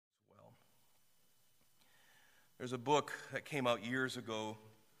There's a book that came out years ago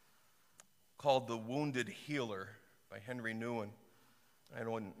called The Wounded Healer by Henry Nouwen. I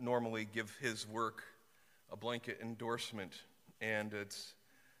don't normally give his work a blanket endorsement, and it's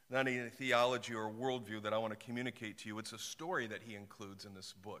not any theology or worldview that I want to communicate to you. It's a story that he includes in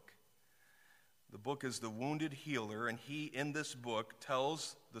this book. The book is The Wounded Healer, and he, in this book,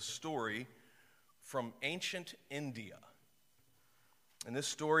 tells the story from ancient India. And this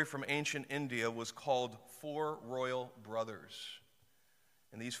story from ancient India was called Four Royal Brothers.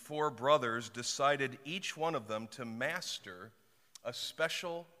 And these four brothers decided, each one of them, to master a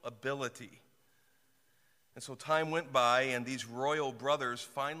special ability. And so time went by, and these royal brothers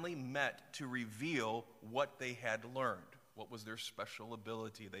finally met to reveal what they had learned. What was their special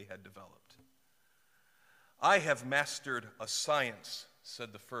ability they had developed? "I have mastered a science,"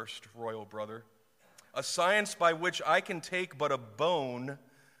 said the first royal brother, "a science by which I can take but a bone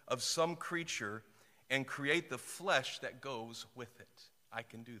of some creature and create the flesh that goes with it. I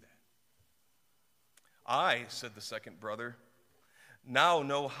can do that." "I," said the second brother, "now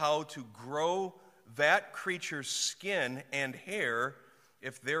know how to grow that creature's skin and hair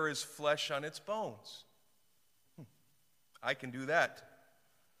if there is flesh on its bones. I can do that."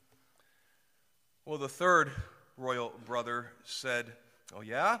 Well, the third royal brother said, "Oh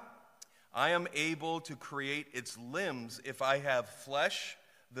yeah? I am able to create its limbs if I have flesh,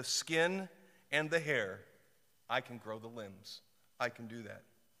 the skin, and the hair. I can grow the limbs. I can do that."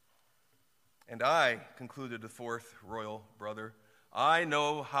 "And I," concluded the fourth royal brother, "I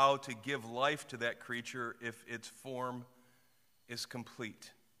know how to give life to that creature if its form is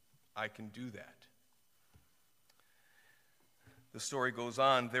complete. I can do that." The story goes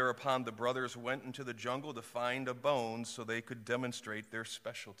on. Thereupon the brothers went into the jungle to find a bone so they could demonstrate their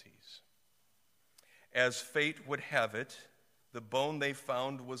specialties. As fate would have it, the bone they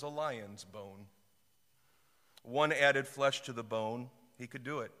found was a lion's bone. One added flesh to the bone. He could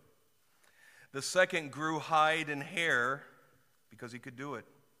do it. The second grew hide and hair because he could do it.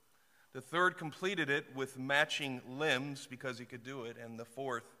 The third completed it with matching limbs because he could do it. And the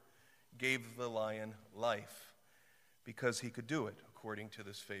fourth gave the lion life because he could do it, according to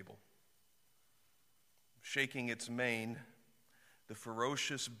this fable. Shaking its mane, the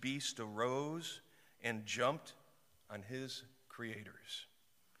ferocious beast arose and jumped on his creators.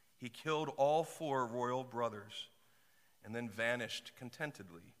 He killed all four royal brothers and then vanished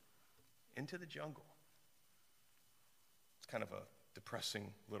contentedly into the jungle. It's kind of a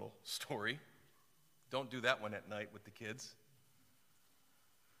depressing little story. Don't do that one at night with the kids.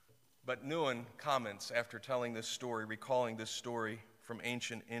 But Nouwen comments after telling this story, recalling this story from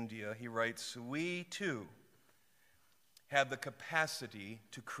ancient India. He writes, "We too have the capacity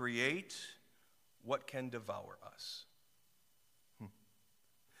to create what can devour us.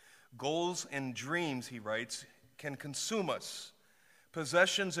 Goals and dreams," he writes, "can consume us.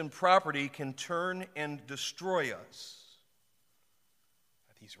 Possessions and property can turn and destroy us."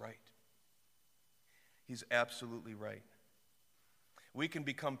 But he's right. He's absolutely right. We can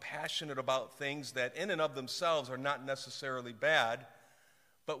become passionate about things that in and of themselves are not necessarily bad,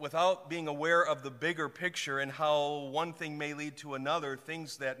 but without being aware of the bigger picture and how one thing may lead to another,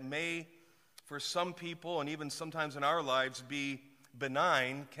 things that may, for some people and even sometimes in our lives, be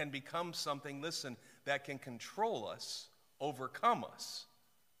benign can become something, listen, that can control us, overcome us,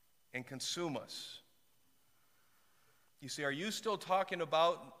 and consume us. You see, are you still talking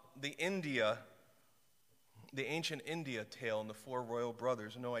about the ancient India tale and the four royal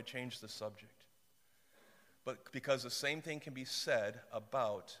brothers? No, I changed the subject. But because the same thing can be said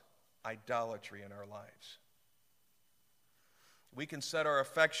about idolatry in our lives. We can set our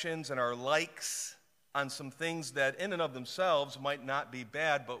affections and our likes on some things that in and of themselves might not be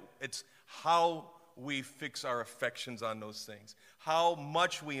bad, but it's how we fix our affections on those things, how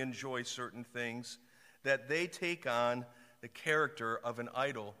much we enjoy certain things, that they take on the character of an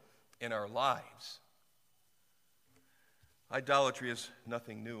idol in our lives. Idolatry is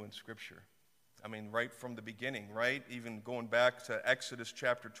nothing new in Scripture. I mean, right from the beginning, right? Even going back to Exodus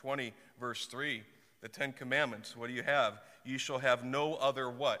chapter 20, verse 3, the Ten Commandments. What do you have? You shall have no other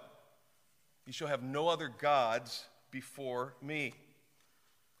what? You shall have no other gods before me.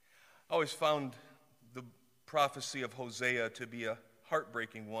 I always found the prophecy of Hosea to be a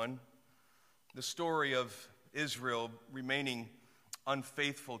heartbreaking one. The story of Israel remaining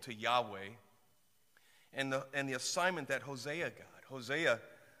unfaithful to Yahweh and the assignment that Hosea got. Hosea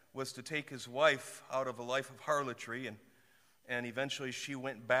was to take his wife out of a life of harlotry, and eventually she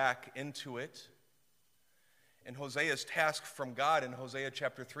went back into it. And Hosea's task from God in Hosea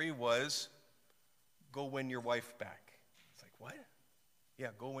chapter 3 was, go win your wife back. It's like, what?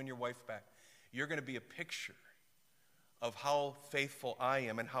 Yeah, go win your wife back. You're going to be a picture of how faithful I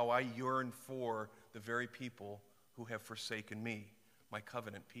am and how I yearn for the very people who have forsaken me, my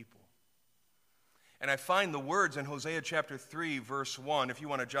covenant people. And I find the words in Hosea chapter 3, verse 1, if you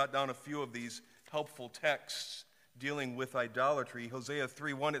want to jot down a few of these helpful texts dealing with idolatry. Hosea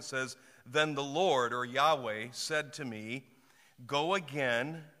 3:1, it says, "Then the Lord," or Yahweh, "said to me, go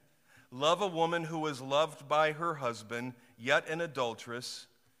again, love a woman who is loved by her husband, yet an adulteress,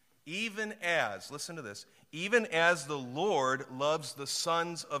 even as," listen to this, "even as the Lord loves the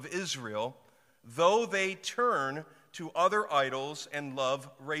sons of Israel, though they turn to other idols and love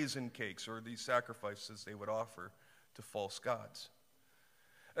raisin cakes," or these sacrifices they would offer to false gods.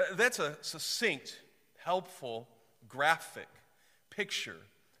 That's a succinct, helpful, graphic picture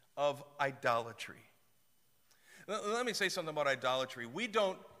of idolatry. Let me say something about idolatry. We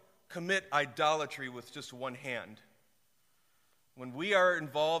don't commit idolatry with just one hand. When we are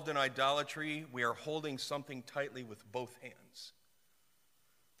involved in idolatry, we are holding something tightly with both hands.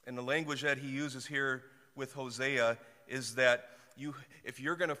 And the language that he uses here with Hosea is that if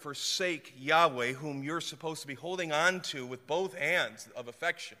you're going to forsake Yahweh, whom you're supposed to be holding on to with both hands of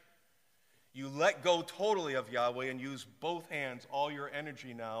affection, you let go totally of Yahweh and use both hands, all your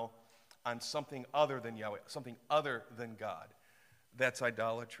energy now, on something other than Yahweh, something other than God. That's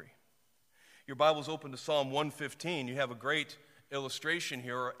idolatry. Your Bible's open to Psalm 115. You have a great illustration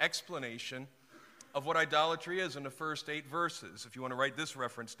here, or explanation of what idolatry is in the first 8 verses. If you want to write this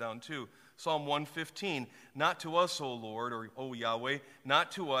reference down too. Psalm 115, "Not to us, O Lord," or O Yahweh,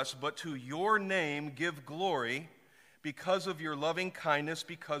 "not to us, but to your name give glory, because of your loving kindness,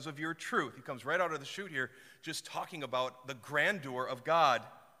 because of your truth." He comes right out of the chute here, just talking about the grandeur of God.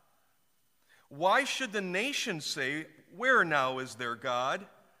 "Why should the nations say, where now is their God?"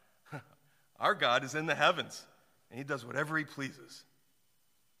 Our God is in the heavens, and he does whatever he pleases.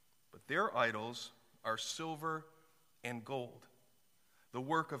 "But their idols are silver and gold, the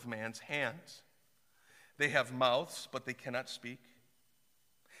work of man's hands. They have mouths, but they cannot speak.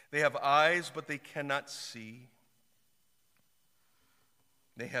 They have eyes, but they cannot see.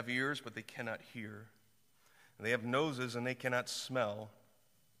 They have ears, but they cannot hear. And they have noses, and they cannot smell.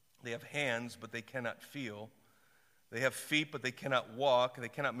 They have hands, but they cannot feel. They have feet, but they cannot walk. They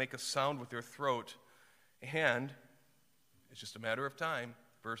cannot make a sound with their throat. And it's just a matter of time."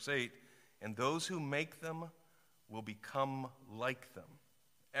 Verse 8, "And those who make them will become like them,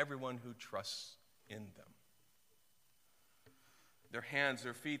 everyone who trusts in them." Their hands,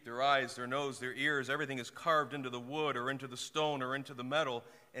 their feet, their eyes, their nose, their ears, everything is carved into the wood or into the stone or into the metal,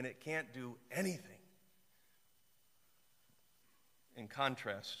 and it can't do anything. In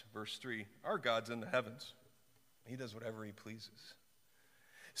contrast, verse 3, our God's in the heavens. He does whatever he pleases.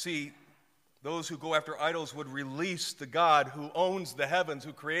 See, those who go after idols would release the God who owns the heavens,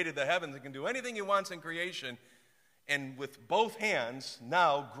 who created the heavens and can do anything he wants in creation, and with both hands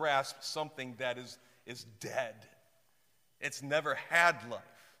now grasp something that is dead. It's never had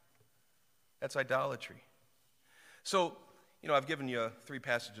life. That's idolatry. So, I've given you 3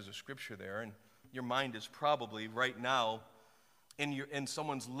 passages of Scripture there, and your mind is probably right now in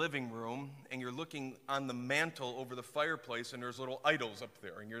someone's living room, and you're looking on the mantle over the fireplace, and there's little idols up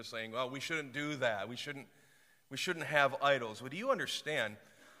there, and you're saying, well, we shouldn't do that. We shouldn't have idols. But do you understand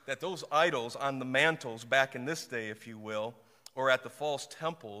that those idols on the mantles back in this day, if you will, or at the false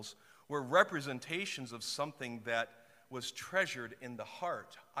temples, were representations of something that was treasured in the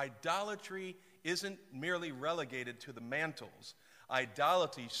heart? Idolatry isn't merely relegated to the mantles.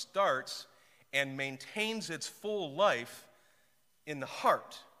 Idolatry starts and maintains its full life in the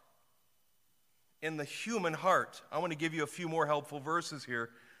heart, in the human heart. I want to give you a few more helpful verses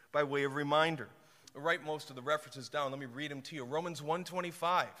here by way of reminder. I'll write most of the references down. Let me read them to you. Romans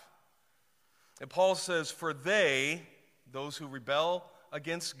 1:25. And Paul says, "For they," those who rebel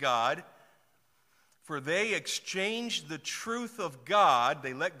against God, "for they exchanged the truth of God,"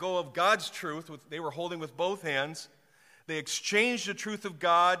 they let go of God's truth, they were holding with both hands. They exchanged the truth of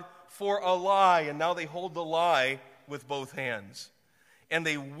God for a lie, and now they hold the lie with both hands. "And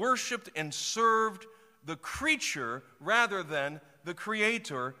they worshiped and served the creature rather than the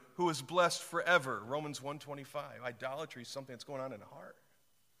Creator, who is blessed forever." Romans 1:25. Idolatry is something that's going on in the heart.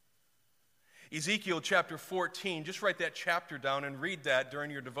 Ezekiel chapter 14, just write that chapter down and read that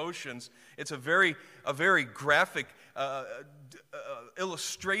during your devotions. It's a very graphic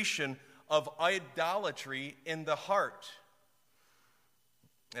illustration of idolatry in the heart.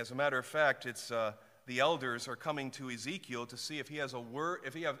 As a matter of fact, it's the elders are coming to Ezekiel to see if he has a word,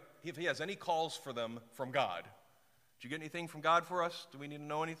 if he has any calls for them from God. Did you get anything from God for us? Do we need to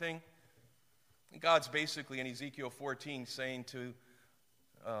know anything? And God's basically in Ezekiel 14 saying to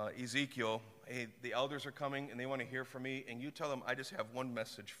Ezekiel, hey, the elders are coming and they want to hear from me, and you tell them I just have one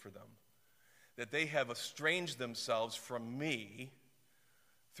message for them, that they have estranged themselves from me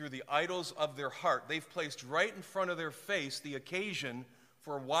through the idols of their heart. They've placed right in front of their face the occasion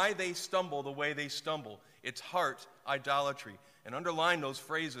for why they stumble the way they stumble. It's heart idolatry. And underline those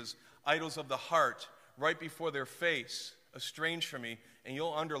phrases, idols of the heart, right before their face, estranged from me. And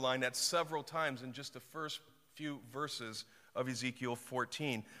you'll underline that several times in just the first few verses of Ezekiel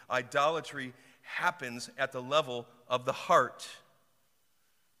 14. Idolatry happens at the level of the heart.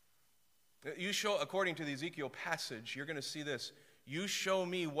 You show, according to the Ezekiel passage, you're going to see this. You show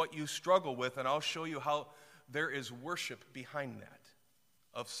me what you struggle with, and I'll show you how there is worship behind that,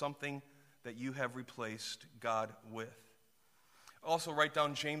 of something that you have replaced God with. Also write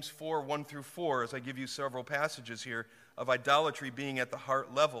down James 4, 1 through 4, as I give you several passages here of idolatry being at the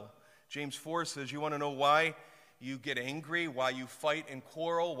heart level. James 4 says, you want to know why you get angry, why you fight and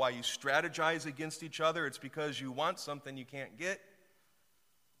quarrel, why you strategize against each other? It's because you want something you can't get,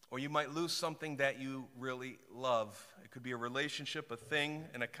 or you might lose something that you really love. It could be a relationship, a thing,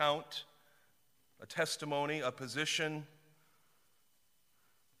 an account, a testimony, a position.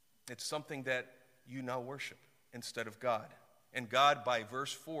 It's something that you now worship instead of God. And God, by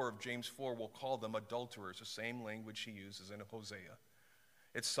verse 4 of James 4, will call them adulterers, the same language he uses in Hosea.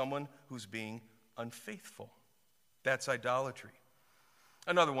 It's someone who's being unfaithful. That's idolatry.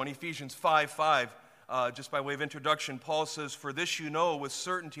 Another one, Ephesians 5:5. Just by way of introduction, Paul says, for this you know with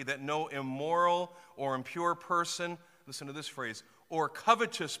certainty that no immoral or impure person, listen to this phrase, or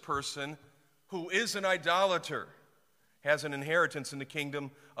covetous person who is an idolater has an inheritance in the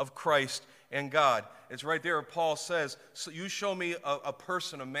kingdom of Christ and God. It's right there. Paul says, so you show me a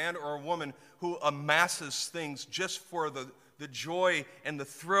person, a man or a woman, who amasses things just for the joy and the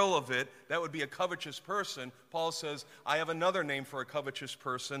thrill of it. That would be a covetous person. Paul says, I have another name for a covetous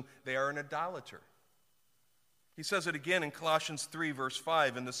person. They are an idolater. He says it again in Colossians 3, verse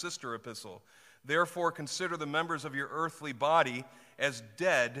 5, in the sister epistle. Therefore, consider the members of your earthly body as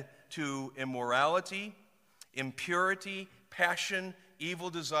dead to immorality, impurity, passion, evil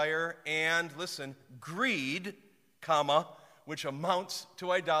desire, and, listen, greed, comma, which amounts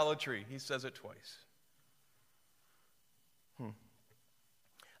to idolatry. He says it twice.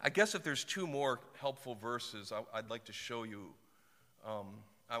 I guess if there's two more helpful verses I'd like to show you,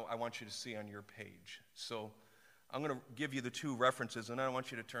 I want you to see on your page. So I'm going to give you the two references, and I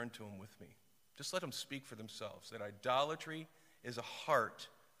want you to turn to them with me. Just let them speak for themselves, that idolatry is a heart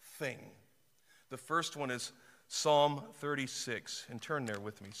thing. The first one is Psalm 36, and turn there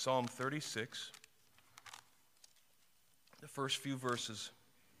with me. Psalm 36, the first few verses.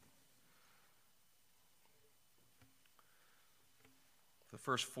 The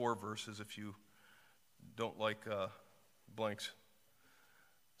first 4 verses, if you don't like blanks.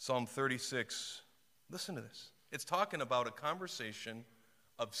 Psalm 36, listen to this. It's talking about a conversation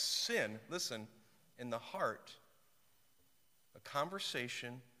of sin, listen, in the heart. A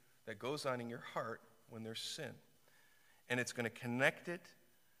conversation that goes on in your heart when there's sin. And it's going to connect it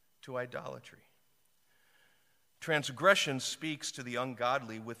to idolatry. Transgression speaks to the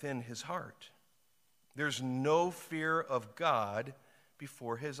ungodly within his heart. There's no fear of God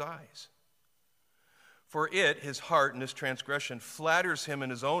before his eyes. For it, his heart, and his transgression, flatters him in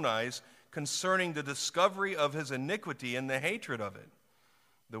his own eyes concerning the discovery of his iniquity and the hatred of it.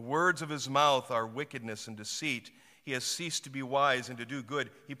 The words of his mouth are wickedness and deceit. He has ceased to be wise and to do good.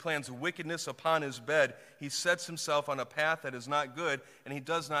 He plans wickedness upon his bed. He sets himself on a path that is not good, and he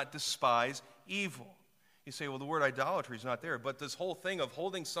does not despise evil. You say, well, the word idolatry is not there, but this whole thing of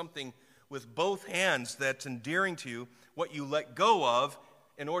holding something with both hands that's endearing to you, what you let go of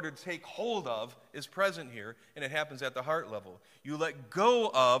in order to take hold of, is present here, and it happens at the heart level. You let go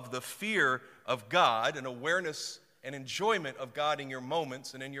of the fear of God and awareness and enjoyment of God in your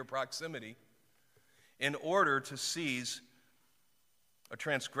moments and in your proximity in order to seize a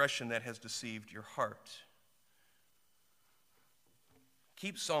transgression that has deceived your heart.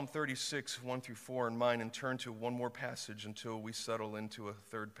 Keep Psalm 36, 1 through 4 in mind, and turn to one more passage until we settle into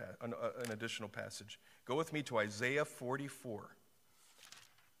an additional passage. Go with me to Isaiah 44.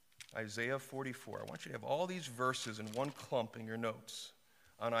 Isaiah 44. I want you to have all these verses in one clump in your notes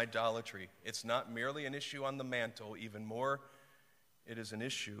on idolatry. It's not merely an issue on the mantle, even more, it is an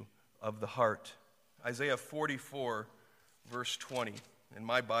issue of the heart. Isaiah 44, verse 20. In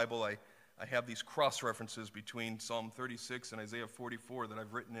my Bible, I have these cross references between Psalm 36 and Isaiah 44 that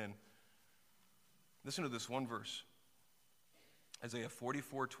I've written in. Listen to this one verse. Isaiah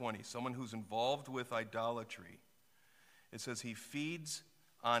 44:20. Someone who's involved with idolatry. It says, he feeds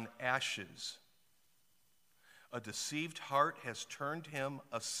on ashes. A deceived heart has turned him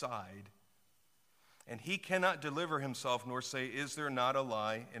aside, and he cannot deliver himself nor say, is there not a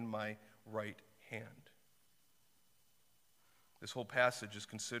lie in my right hand? This whole passage is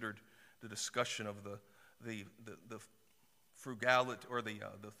considered the discussion of the frugality, or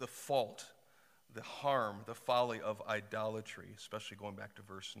the fault, the harm, the folly of idolatry, especially going back to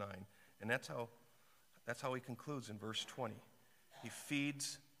verse 9. And that's how he concludes in verse 20. He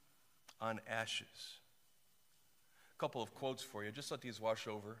feeds on ashes. A couple of quotes for you. Just let these wash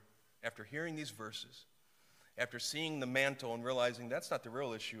over. After hearing these verses, after seeing the mantle and realizing that's not the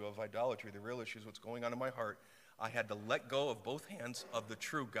real issue of idolatry, the real issue is what's going on in my heart, I had to let go of both hands of the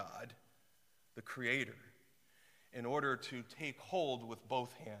true God, the Creator, in order to take hold with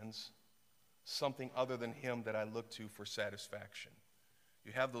both hands something other than Him that I look to for satisfaction.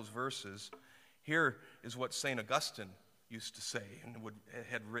 You have those verses. Here is what St. Augustine used to say and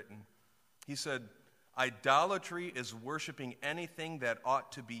had written. He said, idolatry is worshiping anything that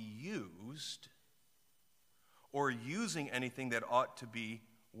ought to be used, or using anything that ought to be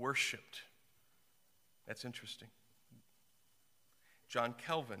worshiped. That's interesting. John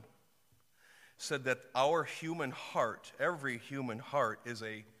Calvin said that our human heart, every human heart, is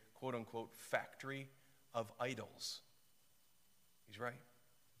a quote-unquote factory of idols. He's right.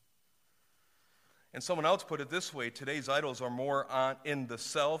 And someone else put it this way: today's idols are more in the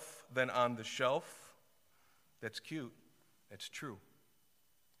self than on the shelf. That's cute. That's true.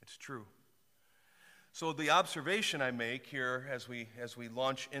 It's true. So the observation I make here as we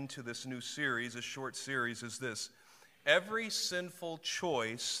launch into this new series, a short series, is this: every sinful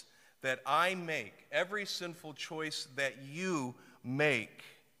choice that I make, every sinful choice that you make,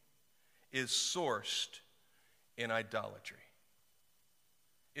 is sourced in idolatry.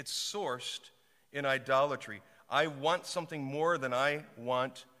 It's sourced in idolatry. I want something more than I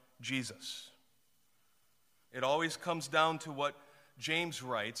want Jesus. It always comes down to what James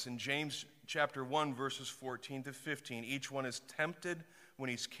writes in James chapter 1, verses 14 to 15. Each one is tempted when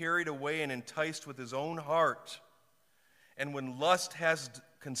he's carried away and enticed with his own heart. And when lust has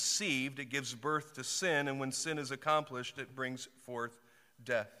conceived, it gives birth to sin. And when sin is accomplished, it brings forth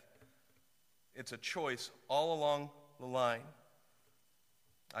death. It's a choice all along the line.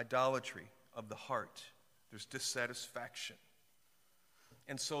 Idolatry of the heart. There's dissatisfaction.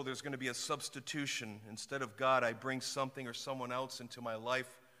 And so there's going to be a substitution. Instead of God, I bring something or someone else into my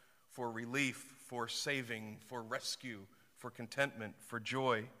life for relief, for saving, for rescue, for contentment, for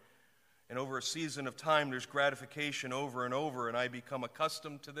joy. And over a season of time, there's gratification over and over, and I become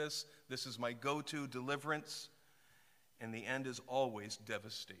accustomed to this. This is my go-to deliverance. And the end is always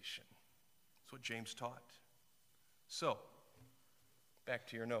devastation. That's what James taught. So, back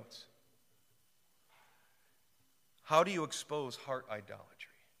to your notes. How do you expose heart idolatry?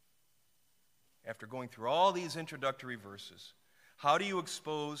 After going through all these introductory verses, how do you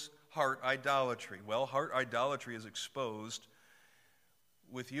expose heart idolatry? Well, heart idolatry is exposed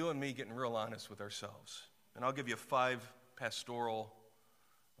with you and me getting real honest with ourselves. And I'll give you 5 pastoral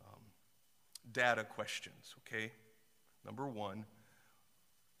data questions, okay? Number 1,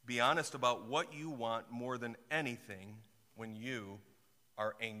 be honest about what you want more than anything when you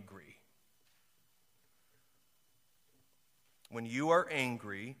are angry. When you are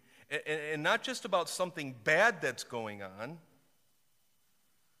angry, and not just about something bad that's going on.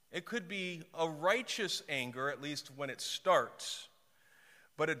 It could be a righteous anger, at least when it starts,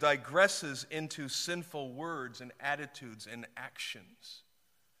 but it digresses into sinful words and attitudes and actions.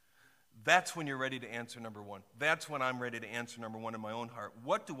 That's when you're ready to answer number 1. That's when I'm ready to answer number 1 in my own heart.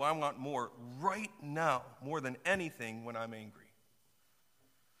 What do I want more right now, more than anything, when I'm angry?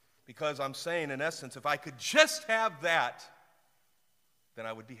 Because I'm saying, in essence, if I could just have that, then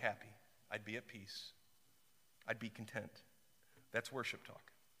I would be happy. I'd be at peace. I'd be content. That's worship talk.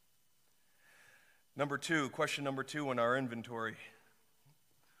 Question number 2 in our inventory.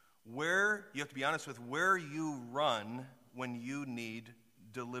 You have to be honest with where you run when you need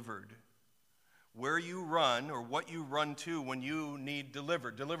delivered. Where you run, or what you run to when you need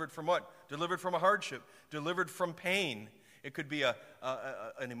delivered. Delivered from what? Delivered from a hardship. Delivered from pain. It could be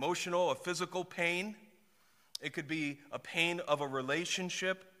an emotional, a physical pain. It could be a pain of a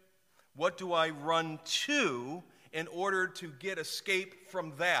relationship. What do I run to in order to get escape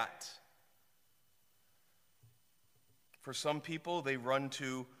from that? For some people, they run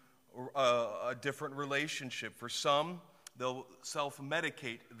to a different relationship. For some, they'll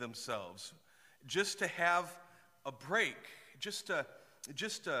self-medicate themselves just to have a break, just to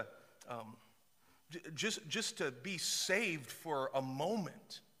be saved for a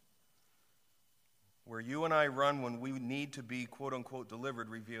moment. Where you and I run when we need to be, quote-unquote, delivered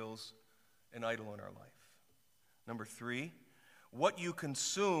reveals an idol in our life. Number 3, what you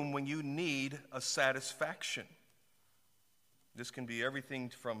consume when you need a satisfaction. This can be everything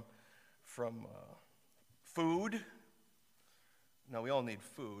from food. Now, we all need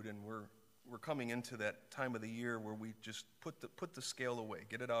food, and we're coming into that time of the year where we just put the scale away.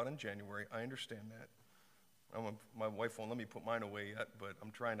 Get it out in January. I understand that. My wife won't let me put mine away yet, but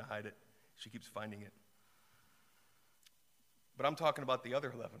I'm trying to hide it. She keeps finding it. But I'm talking about the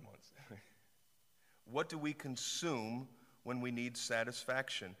other 11 ones. What do we consume when we need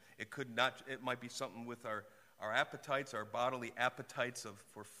satisfaction? It might be something with our appetites, our bodily appetites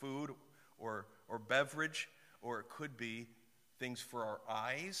for food or beverage, or it could be things for our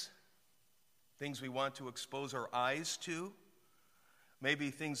eyes, things we want to expose our eyes to, maybe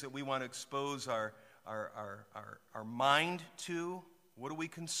things that we want to expose our mind to. What do we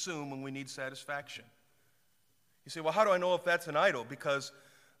consume when we need satisfaction? You say, well, how do I know if that's an idol? Because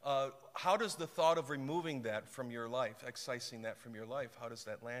how does the thought of removing that from your life, excising that from your life, how does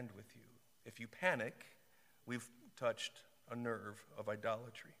that land with you? If you panic, we've touched a nerve of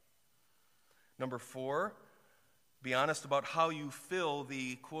idolatry. Number 4, be honest about how you fill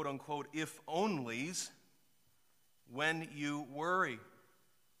the quote-unquote if-onlys when you worry.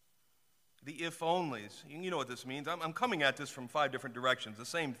 The if-onlys. You know what this means. I'm coming at this from 5 different directions, the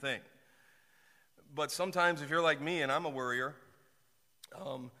same thing. But sometimes if you're like me and I'm a worrier,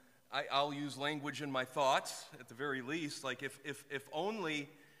 I'll use language in my thoughts at the very least, like if only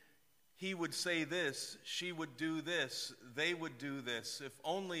he would say this, she would do this, they would do this, if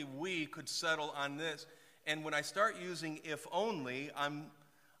only we could settle on this. And when I start using if only, I'm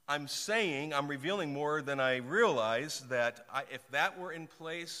revealing more than I realize that if that were in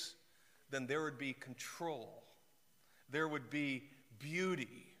place, then there would be control. There would be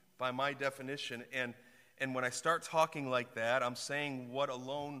beauty by my definition. And when I start talking like that, I'm saying what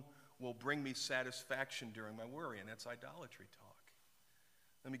alone will bring me satisfaction during my worry, and that's idolatry talk.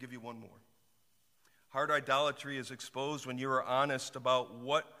 Let me give you one more. Hard idolatry is exposed when you are honest about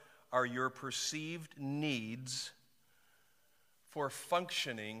what are your perceived needs for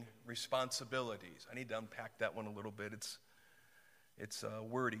functioning responsibilities. I need to unpack that one a little bit. It's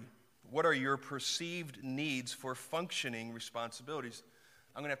wordy. What are your perceived needs for functioning responsibilities?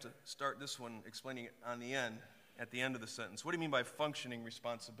 I'm going to have to start this one explaining it at the end of the sentence. What do you mean by functioning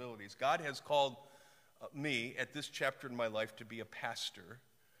responsibilities? God has called me at this chapter in my life to be a pastor.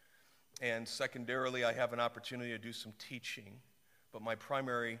 And secondarily, I have an opportunity to do some teaching. But my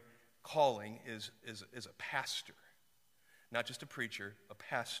primary calling is a pastor. Not just a preacher, a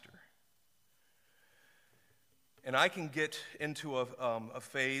pastor. And I can get into a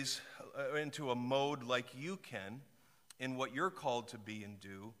phase, into a mode like you can, in what you're called to be and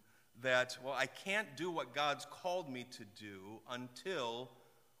do, that, well, I can't do what God's called me to do until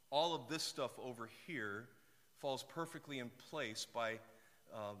all of this stuff over here falls perfectly in place by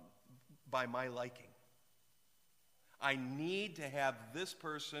my liking. I need to have this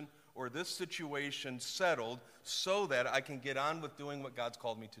person or this situation settled so that I can get on with doing what God's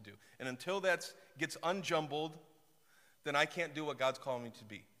called me to do. And until that gets unjumbled, then I can't do what God's called me to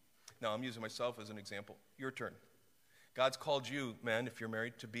be. Now, I'm using myself as an example. Your turn. God's called you, man, if you're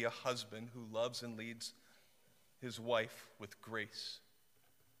married, to be a husband who loves and leads his wife with grace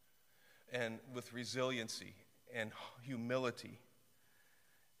and with resiliency and humility.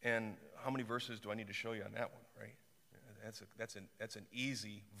 And how many verses do I need to show you on that one, right? That's an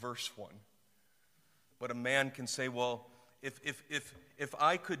easy verse one. But a man can say, well, if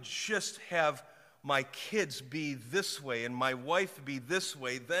I could just have my kids be this way and my wife be this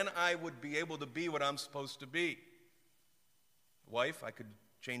way, then I would be able to be what I'm supposed to be. Wife, I could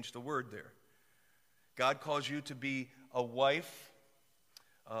change the word there. God calls you to be a wife,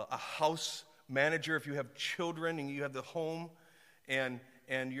 a house manager if you have children and you have the home, and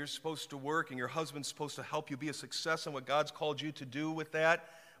you're supposed to work and your husband's supposed to help you be a success in what God's called you to do with that.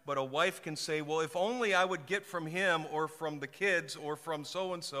 But a wife can say, well, if only I would get from him or from the kids or from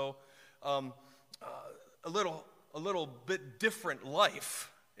so-and-so a little bit different life.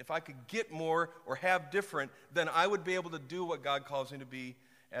 If I could get more or have different, then I would be able to do what God calls me to be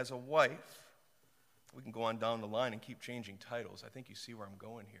as a wife. We can go on down the line and keep changing titles. I think you see where I'm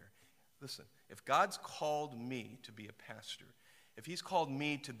going here. Listen, if God's called me to be a pastor, if he's called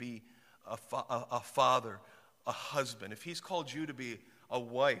me to be a father, a husband, if he's called you to be a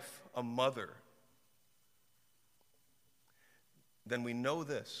wife, a mother, then we know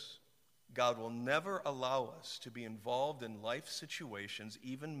this. God will never allow us to be involved in life situations,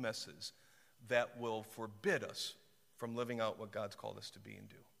 even messes, that will forbid us from living out what God's called us to be and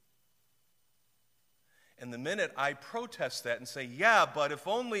do. And the minute I protest that and say, yeah, but if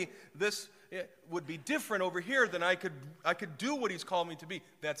only this would be different over here, then I could do what he's called me to be.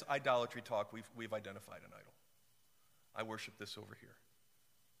 That's idolatry talk. We've identified an idol. I worship this over here.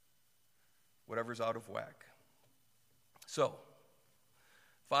 Whatever's out of whack. So,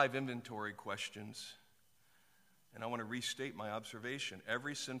 5 inventory questions. And I want to restate my observation.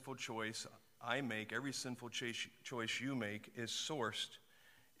 Every sinful choice I make, every sinful choice you make is sourced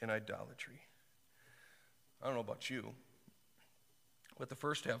in idolatry. I don't know about you, but the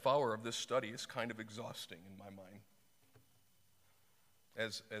first half hour of this study is kind of exhausting in my mind.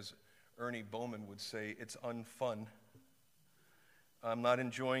 As Ernie Bowman would say, it's unfun. I'm not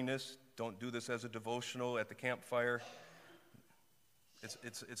enjoying this. Don't do this as a devotional at the campfire.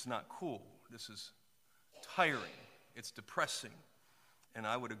 It's not cool. This is tiring. It's depressing. And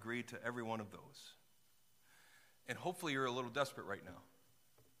I would agree to every one of those. And hopefully you're a little desperate right now.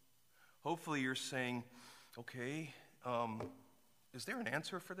 Hopefully you're saying, okay, is there an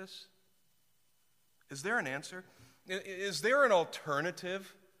answer for this? Is there an answer? Is there an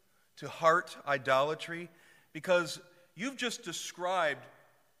alternative to heart idolatry? Because you've just described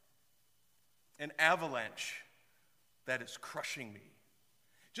an avalanche that is crushing me.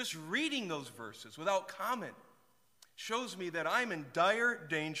 Just reading those verses without comment shows me that I'm in dire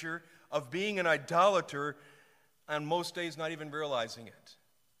danger of being an idolater, on most days not even realizing it.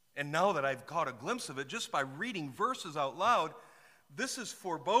 And now that I've caught a glimpse of it just by reading verses out loud, this is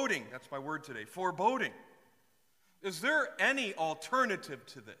foreboding. That's my word today, foreboding. Is there any alternative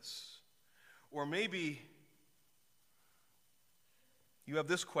to this? Or maybe you have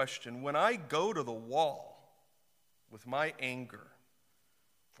this question: when I go to the wall with my anger,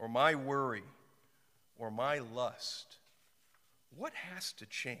 or my worry, or my lust, what has to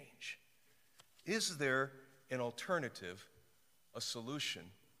change? Is there an alternative, a solution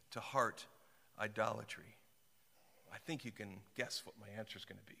to heart idolatry? I think you can guess what my answer is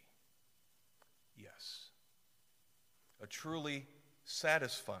going to be. Yes. A truly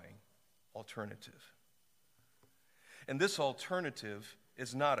satisfying alternative. And this alternative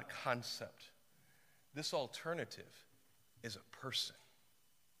is not a concept. This alternative is a person.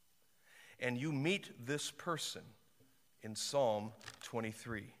 And you meet this person in Psalm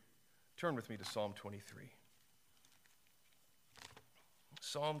 23. Turn with me to Psalm 23.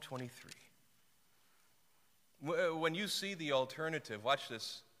 Psalm 23. When you see the alternative, watch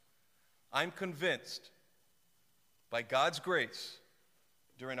this. I'm convinced, by God's grace,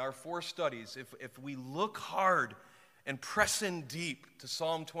 during our 4 studies, if we look hard and press in deep to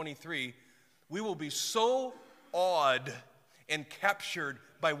Psalm 23, we will be so awed and captured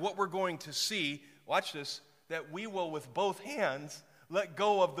by what we're going to see, watch this, that we will with both hands let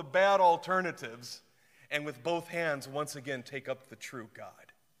go of the bad alternatives and with both hands once again take up the true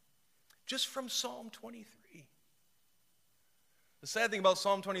God. Just from Psalm 23. The sad thing about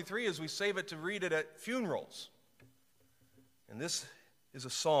Psalm 23 is we save it to read it at funerals. And this is a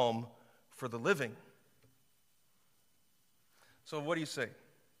psalm for the living. So what do you say?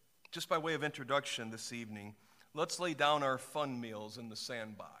 Just by way of introduction this evening, let's lay down our fun meals in the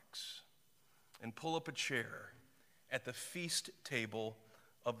sandbox and pull up a chair at the feast table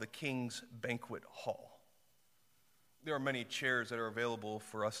of the King's banquet hall. There are many chairs that are available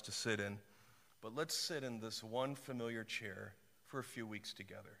for us to sit in, but let's sit in this one familiar chair for a few weeks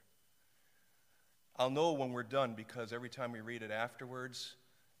together. I'll know when we're done because every time we read it afterwards,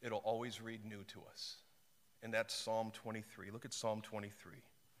 it'll always read new to us. And that's Psalm 23. Look at Psalm 23.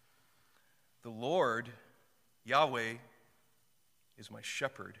 The Lord, Yahweh, is my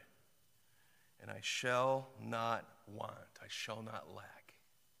shepherd, and I shall not want, I shall not lack.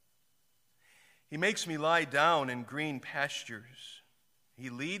 He makes me lie down in green pastures. He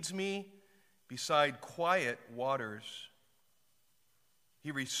leads me beside quiet waters.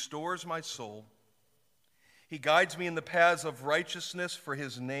 He restores my soul. He guides me in the paths of righteousness for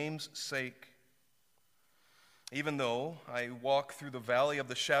his name's sake. Even though I walk through the valley of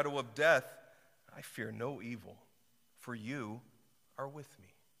the shadow of death, I fear no evil, for you are with me.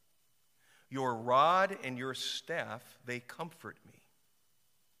 Your rod and your staff, they comfort me.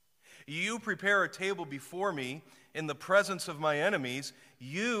 You prepare a table before me in the presence of my enemies.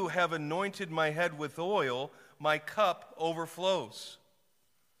 You have anointed my head with oil. My cup overflows.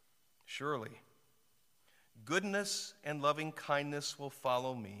 Surely, goodness and loving kindness will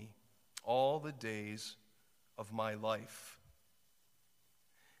follow me all the days of my life.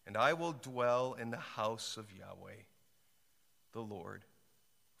 And I will dwell in the house of Yahweh, the Lord,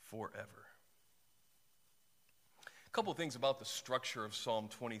 forever. A couple things about the structure of Psalm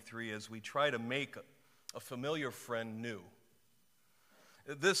 23 as we try to make a familiar friend new.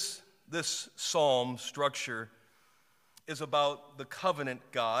 This psalm structure is about the covenant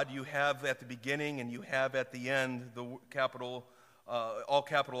God. You have at the beginning and you have at the end the capital, all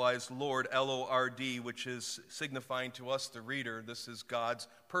capitalized Lord, L-O-R-D, which is signifying to us, the reader, this is God's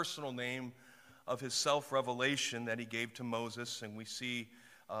personal name of his self-revelation that he gave to Moses, and we see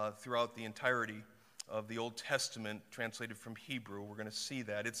throughout the entirety of the Old Testament, translated from Hebrew. We're going to see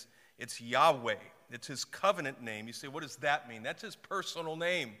that. It's Yahweh. It's his covenant name. You say, what does that mean? That's his personal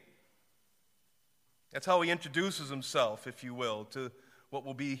name. That's how he introduces himself, if you will, to what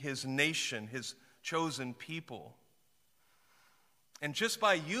will be his nation, his chosen people. And just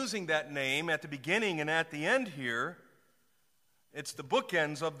by using that name at the beginning and at the end here, it's the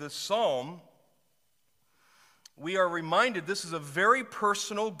bookends of this psalm, we are reminded this is a very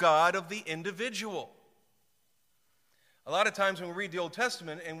personal God of the individual. A lot of times when we read the Old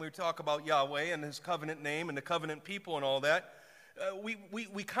Testament and we talk about Yahweh and his covenant name and the covenant people and all that,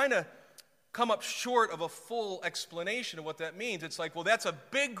 we kind of come up short of a full explanation of what that means. It's like, well, that's a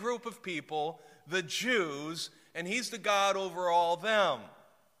big group of people, the Jews, and he's the God over all them.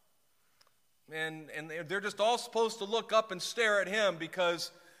 And they're just all supposed to look up and stare at him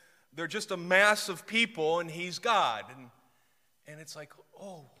because they're just a mass of people and he's God. And it's like,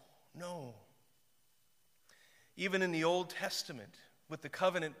 oh, no. Even in the Old Testament, with the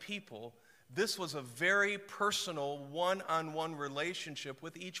covenant people, this was a very personal one-on-one relationship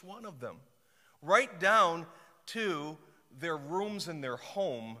with each one of them, right down to their rooms in their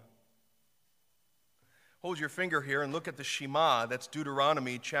home. Hold your finger here and look at the Shema. That's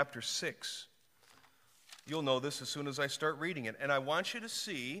Deuteronomy chapter 6. You'll know this as soon as I start reading it. And I want you to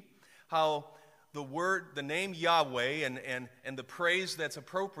see how the name Yahweh and the praise that's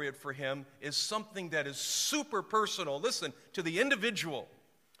appropriate for him is something that is super personal. Listen, to the individual,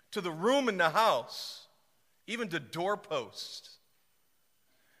 to the room in the house, even to doorposts.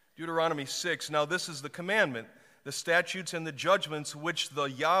 Deuteronomy 6, now this is the commandment, the statutes and the judgments which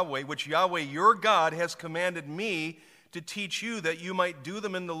Yahweh your God has commanded me to teach you, that you might do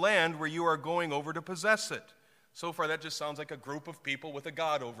them in the land where you are going over to possess it. So far, that just sounds like a group of people with a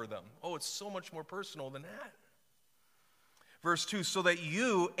God over them. Oh, it's so much more personal than that. Verse 2, so that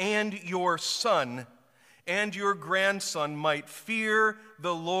you and your son and your grandson might fear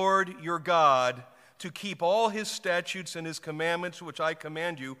the Lord your God, to keep all his statutes and his commandments which I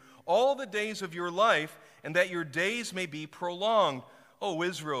command you all the days of your life, and that your days may be prolonged. O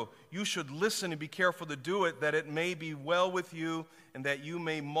Israel, you should listen and be careful to do it, that it may be well with you, and that you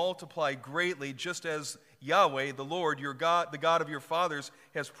may multiply greatly, just as Yahweh, the Lord, your God, the God of your fathers,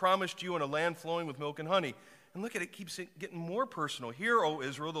 has promised you in a land flowing with milk and honey. And look at it, it keeps getting more personal. Hear, O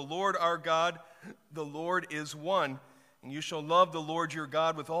Israel, the Lord our God, the Lord is one. And you shall love the Lord your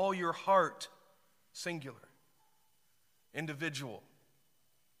God with all your heart, singular, individual.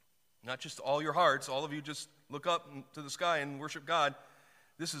 Not just all your hearts, all of you just look up to the sky and worship God.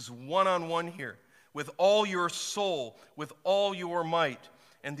 This is one-on-one here. With all your soul, with all your might.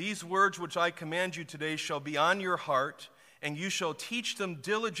 And these words which I command you today shall be on your heart, and you shall teach them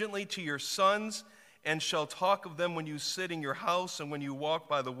diligently to your sons, and shall talk of them when you sit in your house, and when you walk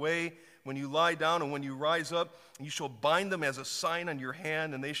by the way, when you lie down, and when you rise up. And you shall bind them as a sign on your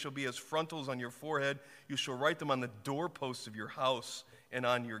hand, and they shall be as frontals on your forehead. You shall write them on the doorposts of your house and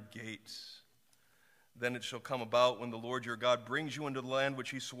on your gates. Then it shall come about, when the Lord your God brings you into the land which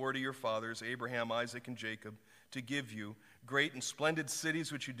he swore to your fathers, Abraham, Isaac, and Jacob, to give you, great and splendid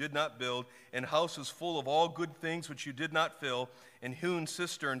cities which you did not build, and houses full of all good things which you did not fill, and hewn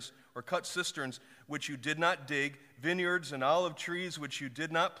cisterns or cut cisterns which you did not dig, vineyards and olive trees which you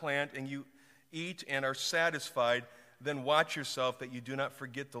did not plant, and you eat and are satisfied. Then watch yourself that you do not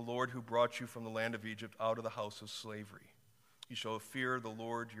forget the Lord who brought you from the land of Egypt out of the house of slavery. You shall fear the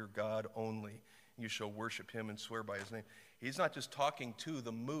Lord your God only. You shall worship him and swear by his name. He's not just talking to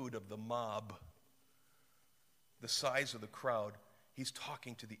the mood of the mob, the size of the crowd. He's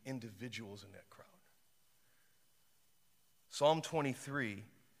talking to the individuals in that crowd. Psalm 23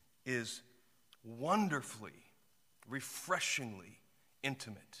 is wonderfully, refreshingly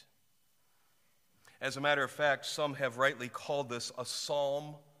intimate. As a matter of fact, some have rightly called this a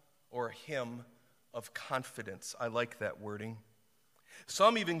psalm or a hymn of confidence. I like that wording.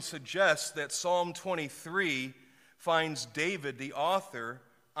 Some even suggest that Psalm 23 finds David, the author,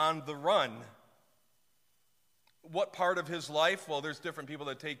 on the run. What part of his life? Well, there's different people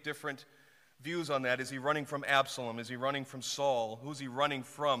that take different views on that. Is he running from Absalom? Is he running from Saul? Who's he running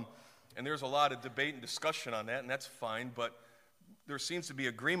from? And there's a lot of debate and discussion on that, and that's fine, but there seems to be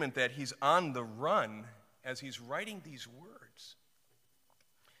agreement that he's on the run as he's writing these words.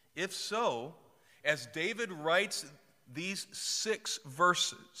 If so, as David writes these 6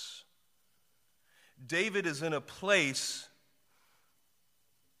 verses, David is in a place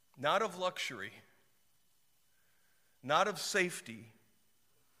not of luxury, not of safety.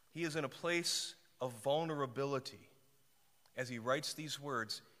 He is in a place of vulnerability. As he writes these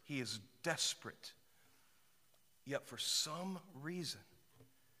words, he is desperate. Yet for some reason,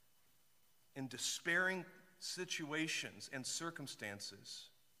 in despairing situations and circumstances,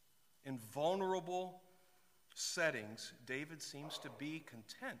 in vulnerable settings, David seems to be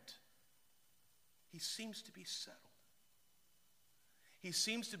content. He seems to be settled. He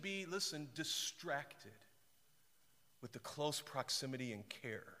seems to be, distracted with the close proximity and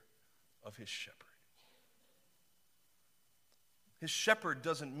care of his shepherd. His shepherd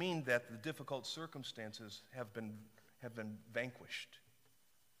doesn't mean that the difficult circumstances have been vanquished.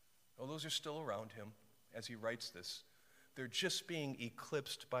 Oh, those are still around him as he writes this. They're just being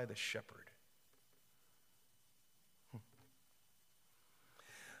eclipsed by the shepherd.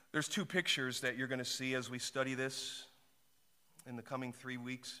 There's two pictures that you're going to see as we study this in the coming 3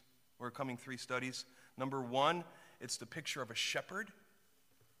 weeks, or coming 3 studies. Number one, it's the picture of a shepherd.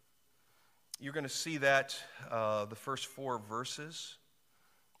 You're going to see that the first 4 verses,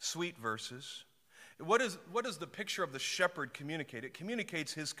 sweet verses. What does the picture of the shepherd communicate? It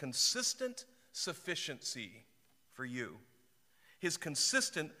communicates his consistent sufficiency for you. His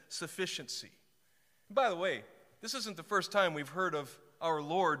consistent sufficiency. By the way, this isn't the first time we've heard of our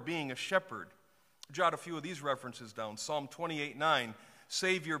Lord being a shepherd. Jot a few of these references down. Psalm 28:9,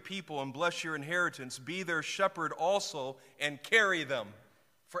 save your people and bless your inheritance. Be their shepherd also and carry them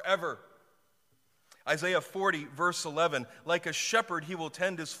forever. Isaiah 40, verse 11, like a shepherd he will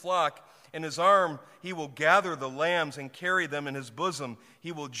tend his flock. In his arm he will gather the lambs and carry them in his bosom.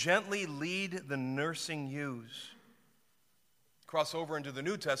 He will gently lead the nursing ewes. Cross over into the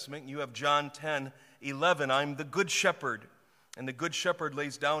New Testament, you have John 10:11. I'm the good shepherd, and the good shepherd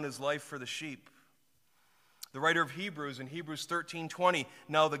lays down his life for the sheep. The writer of Hebrews in Hebrews 13:20,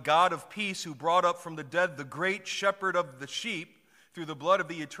 now the God of peace who brought up from the dead the great shepherd of the sheep, through the blood of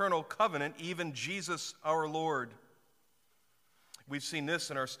the eternal covenant, even Jesus our Lord. We've seen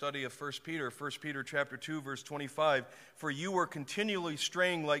this in our study of 1 Peter. 1 Peter chapter 2, verse 25. For you were continually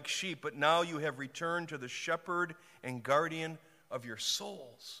straying like sheep, but now you have returned to the shepherd and guardian of your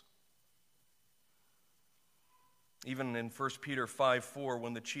souls. Even in 1 Peter 5:4,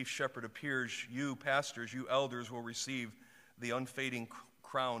 when the chief shepherd appears, you pastors, you elders will receive the unfading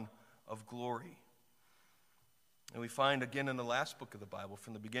crown of glory. And we find again in the last book of the Bible,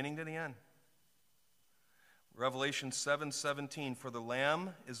 from the beginning to the end, Revelation 7:17, for the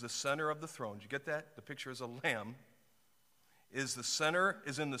Lamb is the center of the throne. Did you get that? The picture is a lamb. Is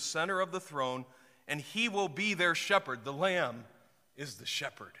in the center of the throne, and he will be their shepherd. The Lamb is the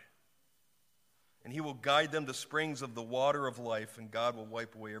shepherd. And he will guide them to springs of the water of life, and God will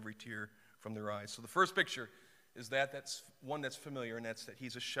wipe away every tear from their eyes. So the first picture is that's one that's familiar, and that's that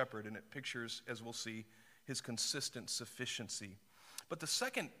he's a shepherd, and it pictures, as we'll see, his consistent sufficiency. But the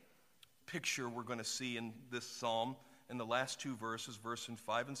second picture we're going to see in this psalm, in the last 2 verses, verses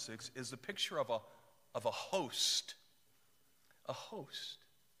 5 and 6, is the picture of a host. A host.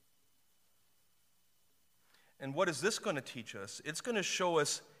 And what is this going to teach us? It's going to show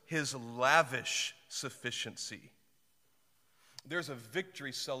us his lavish sufficiency. There's a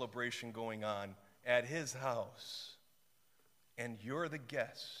victory celebration going on at his house, and you're the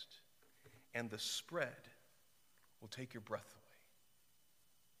guest, and the spread will take your breath away.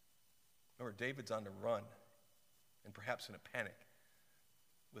 Remember, David's on the run, and perhaps in a panic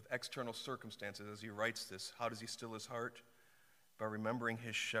with external circumstances as he writes this. How does he still his heart? By remembering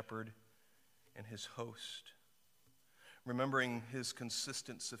his shepherd and his host. Remembering his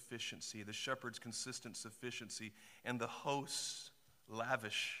consistent sufficiency, the shepherd's consistent sufficiency, and the host's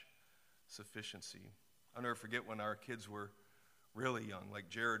lavish sufficiency. I'll never forget when our kids were really young, like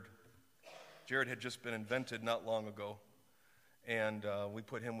Jared. Jared had just been invented not long ago, and we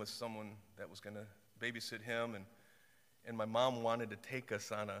put him with someone that was going to babysit him, and my mom wanted to take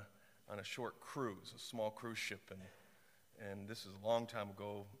us on a short cruise, a small cruise ship, and this is a long time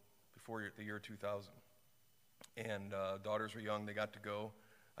ago, before the year 2000. And daughters were young, they got to go.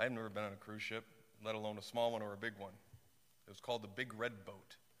 I had never been on a cruise ship, let alone a small one or a big one. It was called the Big Red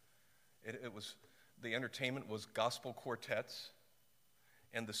Boat. The entertainment was gospel quartets,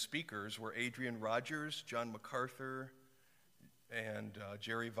 and the speakers were Adrian Rogers, John MacArthur, and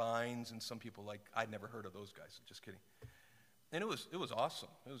Jerry Vines, and some people I'd never heard of those guys, just kidding. And it was awesome.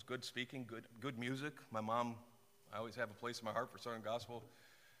 It was good speaking, good music. My mom, I always have a place in my heart for Southern gospel.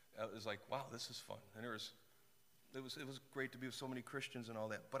 It was like, wow, this is fun. And it was great to be with so many Christians and all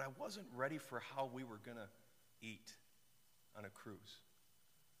that. But I wasn't ready for how we were going to eat on a cruise,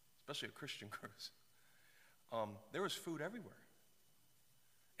 especially a Christian cruise. there was food everywhere.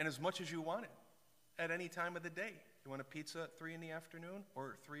 And as much as you wanted at any time of the day. You want a pizza at 3 in the afternoon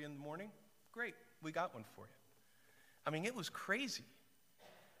or 3 in the morning? Great, we got one for you. I mean, it was crazy.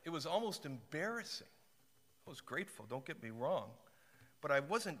 It was almost embarrassing. I was grateful, don't get me wrong. But I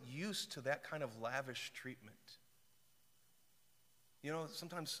wasn't used to that kind of lavish treatment. You know,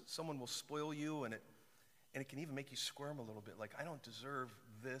 sometimes someone will spoil you, and it can even make you squirm a little bit. Like, I don't deserve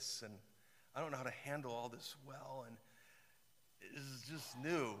this, and I don't know how to handle all this well, and it's just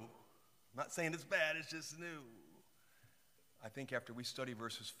new. I'm not saying it's bad, it's just new. I think after we study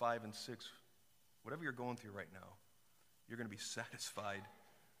verses 5 and 6, whatever you're going through right now, you're going to be satisfied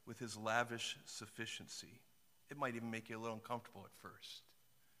with his lavish sufficiency. It might even make you a little uncomfortable at first,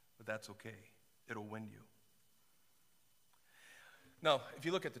 but that's okay. It'll win you. Now, if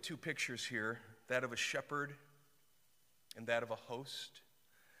you look at the two pictures here, that of a shepherd and that of a host,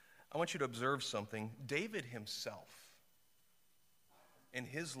 I want you to observe something. David himself, in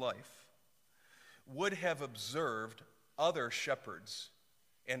his life, would have observed other shepherds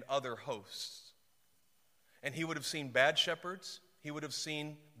and other hosts. And he would have seen bad shepherds, he would have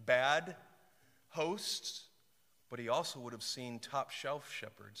seen bad hosts, but he also would have seen top shelf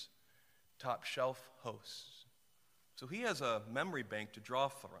shepherds, top shelf hosts. So he has a memory bank to draw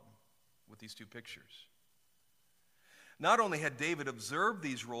from with these two pictures. Not only had David observed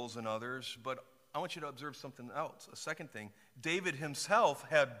these roles in others, but I want you to observe something else. A second thing, David himself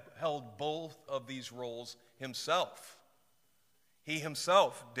had held both of these roles himself. He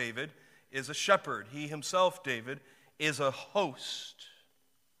himself, David, is a shepherd. He himself, David, is a host.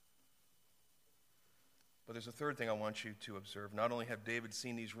 But there's a third thing I want you to observe. Not only have David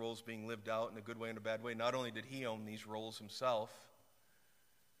seen these roles being lived out in a good way and a bad way, not only did he own these roles himself,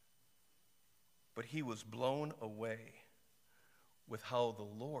 but he was blown away with how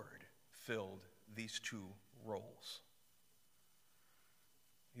the Lord filled these two roles.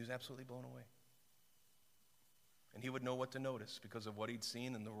 He was absolutely blown away. And he would know what to notice because of what he'd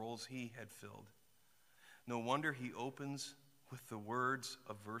seen and the roles he had filled. No wonder he opens with the words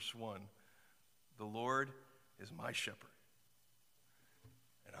of verse 1. The Lord is my shepherd,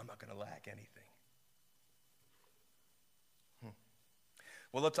 and I'm not going to lack anything.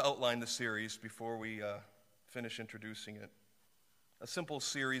 Well, let's outline the series before we finish introducing it. A simple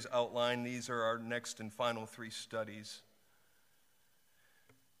series outline. These are our next and final 3 studies.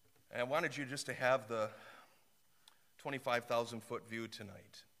 And I wanted you just to have the 25,000-foot view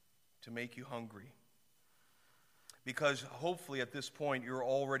tonight to make you hungry. Because hopefully at this point you're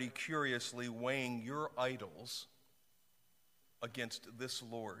already curiously weighing your idols against this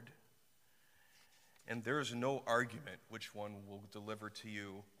Lord. And there is no argument which one will deliver to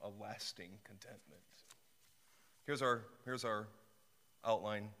you a lasting contentment. Here's our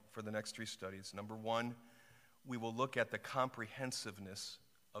outline for the next 3 studies. Number 1, we will look at the comprehensiveness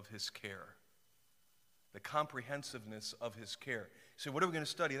of his care. The comprehensiveness of his care. So what are we going to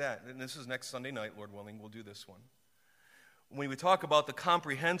study that? And this is next Sunday night, Lord willing, we'll do this one. When we talk about the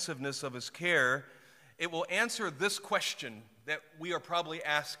comprehensiveness of his care, it will answer this question that we are probably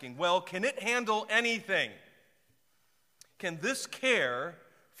asking. Well, can it handle anything? Can this care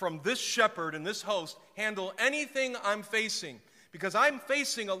from this shepherd and this host handle anything I'm facing? Because I'm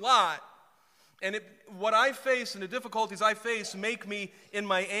facing a lot, and what I face and the difficulties I face make me, in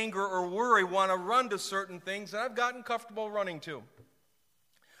my anger or worry, want to run to certain things that I've gotten comfortable running to.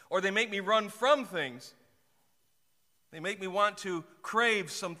 Or they make me run from things. They make me want to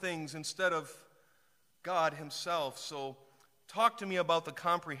crave some things instead of God himself. So talk to me about the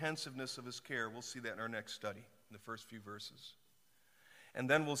comprehensiveness of his care. We'll see that in our next study, in the first few verses. And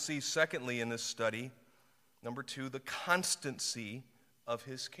then we'll see, secondly, in this study, number 2, the constancy of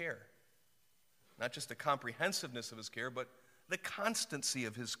his care. Not just the comprehensiveness of his care, but the constancy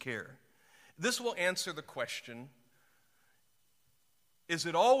of his care. This will answer the question, is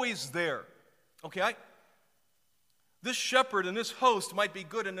it always there? Okay, this shepherd and this host might be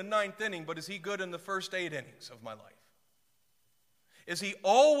good in the 9th inning, but is he good in the first 8 innings of my life? Is he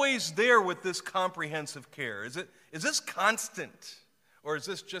always there with this comprehensive care? Is this constant? Or is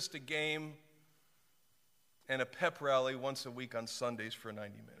this just a game and a pep rally once a week on Sundays for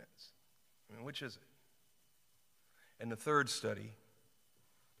 90 minutes? I mean, which is it? And the third study,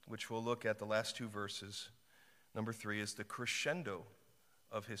 which we'll look at the last 2 verses, number 3, is the crescendo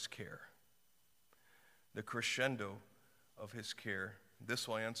of his care. The crescendo of his care. This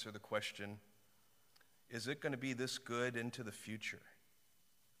will answer the question, is it going to be this good into the future?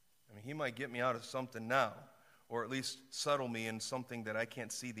 I mean, he might get me out of something now, or at least settle me in something that I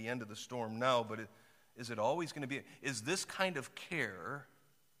can't see the end of the storm now, but is it always going to be? Is this kind of care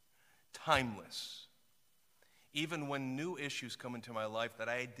timeless? even when new issues come into my life that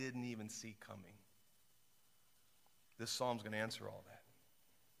I didn't even see coming. This psalm's going to answer all that.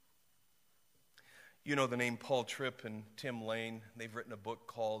 You know the name Paul Tripp and Tim Lane. They've written a book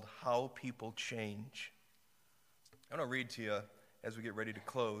called How People Change. I'm going to read to you as we get ready to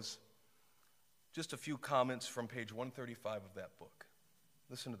close just a few comments from page 135 of that book.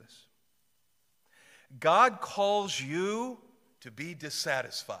 Listen to this. God calls you to be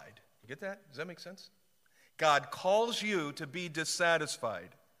dissatisfied. You get that? Does that make sense? God calls you to be dissatisfied.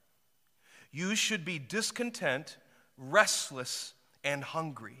 You should be discontent, restless, and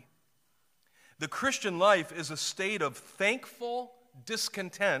hungry. The Christian life is a state of thankful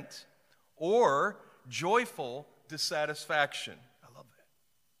discontent or joyful dissatisfaction. I love that.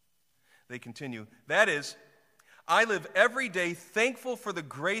 They continue. That is, I live every day thankful for the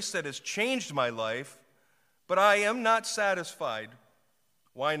grace that has changed my life, but I am not satisfied.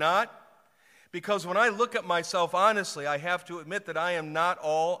 Why not? Because when I look at myself honestly, I have to admit that I am not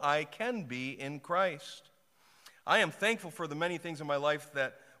all I can be in Christ. I am thankful for the many things in my life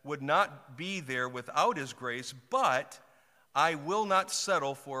that would not be there without His grace, but I will not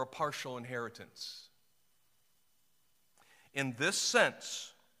settle for a partial inheritance. In this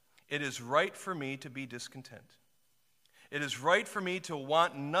sense, it is right for me to be discontent. It is right for me to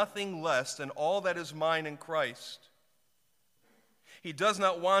want nothing less than all that is mine in Christ. He does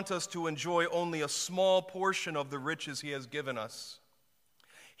not want us to enjoy only a small portion of the riches He has given us.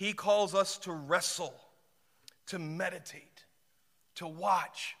 He calls us to wrestle, to meditate, to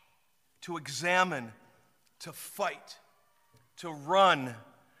watch, to examine, to fight, to run,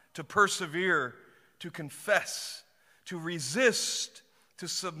 to persevere, to confess, to resist, to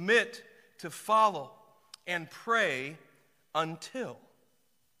submit, to follow, and pray until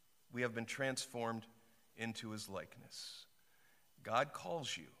we have been transformed into His likeness. God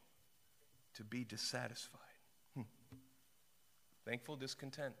calls you to be dissatisfied. Thankful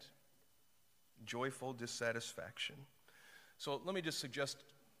discontent. Joyful dissatisfaction. So let me just suggest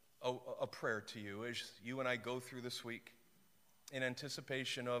a prayer to you as you and I go through this week in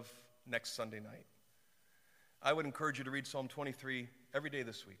anticipation of next Sunday night. I would encourage you to read Psalm 23 every day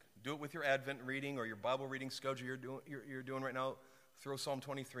this week. Do it with your Advent reading or your Bible reading schedule you're doing right now. Throw Psalm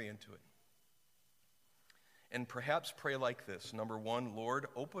 23 into it. And perhaps pray like this. Number one, Lord,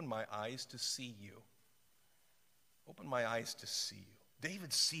 open my eyes to see you. Open my eyes to see you.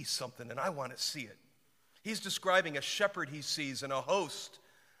 David sees something, and I want to see it. He's describing a shepherd he sees and a host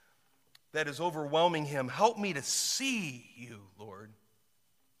that is overwhelming him. Help me to see you, Lord,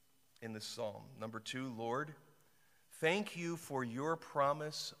 in this psalm. Number two, Lord, thank you for your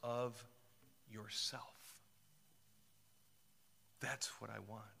promise of yourself. That's what I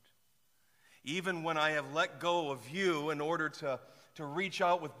want. Even when I have let go of you in order to reach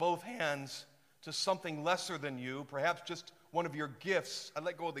out with both hands to something lesser than you, perhaps just one of your gifts, I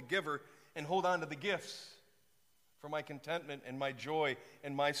let go of the giver and hold on to the gifts for my contentment and my joy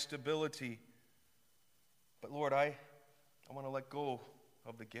and my stability. But Lord, I want to let go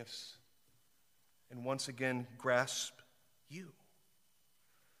of the gifts and once again grasp you.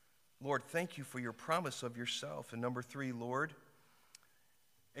 Lord, thank you for your promise of yourself. And number three, Lord,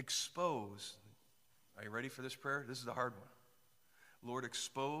 expose. Are you ready for this prayer? This is a hard one. Lord,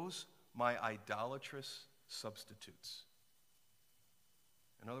 expose my idolatrous substitutes.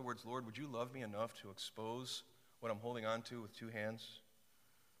 In other words, Lord, would you love me enough to expose what I'm holding on to with two hands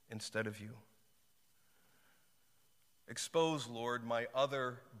instead of you? Expose, Lord, my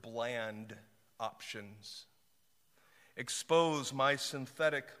other bland options. Expose my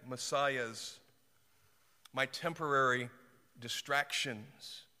synthetic messiahs, my temporary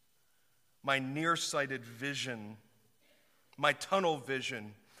distractions, my nearsighted vision, my tunnel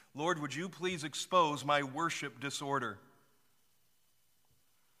vision. Lord, would you please expose my worship disorder?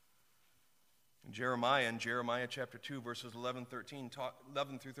 In Jeremiah chapter 2, verses 11 through 13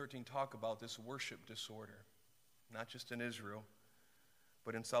 talk about this worship disorder, not just in Israel,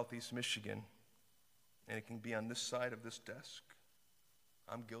 but in southeast Michigan. And it can be on this side of this desk.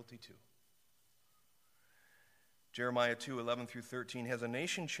 I'm guilty too. Jeremiah 2, 11 through 13, has a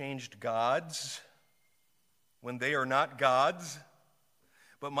nation changed gods when they are not gods?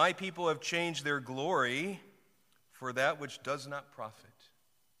 But my people have changed their glory for that which does not profit.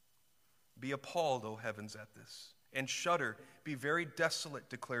 Be appalled, O heavens, at this, and shudder. Be very desolate,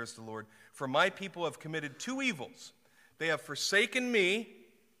 declares the Lord. For my people have committed two evils. They have forsaken me,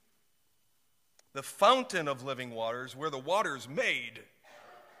 the fountain of living waters, where the water's made.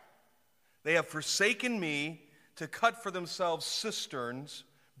 They have forsaken me to cut for themselves cisterns,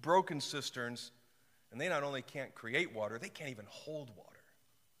 broken cisterns, and they not only can't create water, they can't even hold water.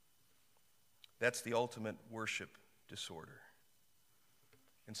 That's the ultimate worship disorder.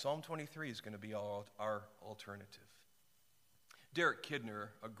 And Psalm 23 is going to be our alternative. Derek Kidner,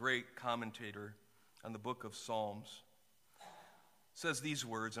 a great commentator on the book of Psalms, says these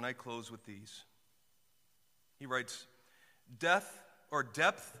words, and I close with these. He writes, depth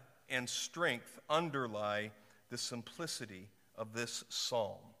and strength underlie the simplicity of this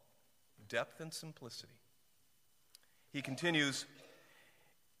psalm. Depth and simplicity. He continues,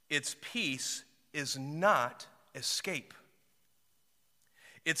 its peace is not escape.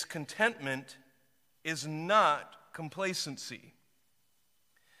 Its contentment is not complacency.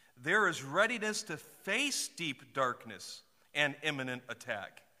 There is readiness to face deep darkness and imminent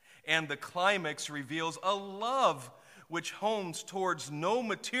attack. And the climax reveals a love which hones towards no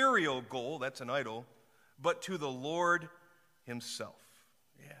material goal, that's an idol, but to the Lord himself.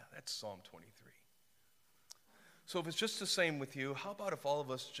 Yeah, that's Psalm 23. So if it's just the same with you, how about if all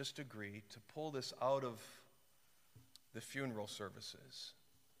of us just agree to pull this out of the funeral services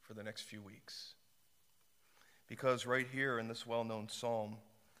for the next few weeks? Because right here in this well-known psalm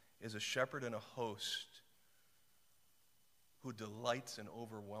is a shepherd and a host who delights in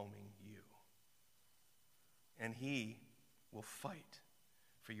overwhelming you. And he will fight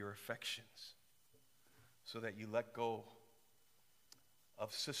for your affections so that you let go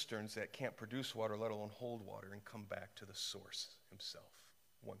of cisterns that can't produce water, let alone hold water, and come back to the source himself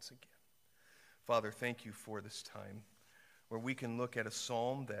once again. Father, thank you for this time where we can look at a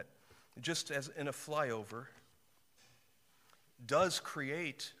psalm that, just as in a flyover, does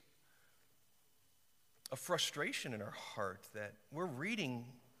create a frustration in our heart that we're reading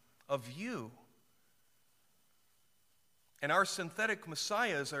of you. And our synthetic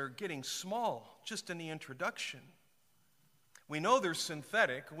messiahs are getting small just in the introduction. We know they're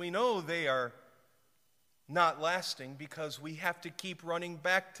synthetic. We know they are not lasting because we have to keep running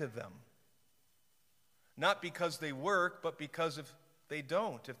back to them. Not because they work, but because if they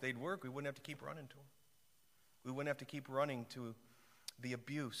don't, if they'd work, we wouldn't have to keep running to them. We wouldn't have to keep running to the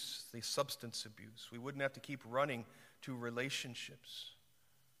abuse, the substance abuse. We wouldn't have to keep running to relationships.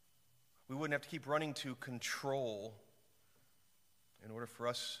 We wouldn't have to keep running to control in order for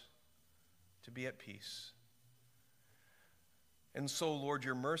us to be at peace. And so, Lord,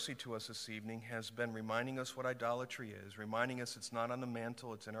 your mercy to us this evening has been reminding us what idolatry is, reminding us it's not on the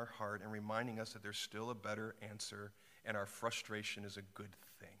mantle, it's in our heart, and reminding us that there's still a better answer, and our frustration is a good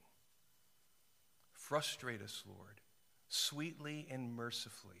thing. Frustrate us, Lord, sweetly and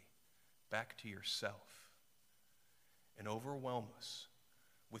mercifully back to yourself, and overwhelm us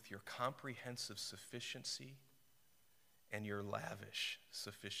with your comprehensive sufficiency and your lavish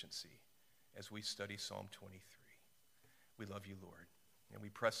sufficiency as we study Psalm 23. We love you, Lord. And we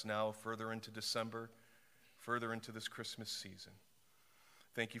press now further into December, further into this Christmas season.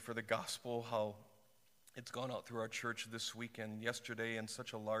 Thank you for the gospel, how it's gone out through our church this weekend, yesterday in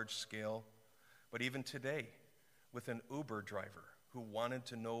such a large scale, but even today with an Uber driver who wanted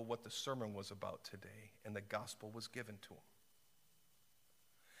to know what the sermon was about today, and the gospel was given to him.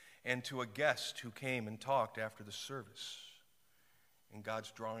 And to a guest who came and talked after the service, and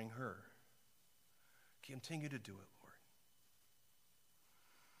God's drawing her. Continue to do it, Lord.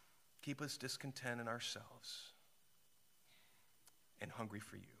 Keep us discontent in ourselves and hungry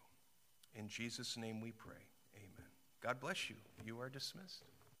for you. In Jesus' name we pray. Amen. God bless you. You are dismissed.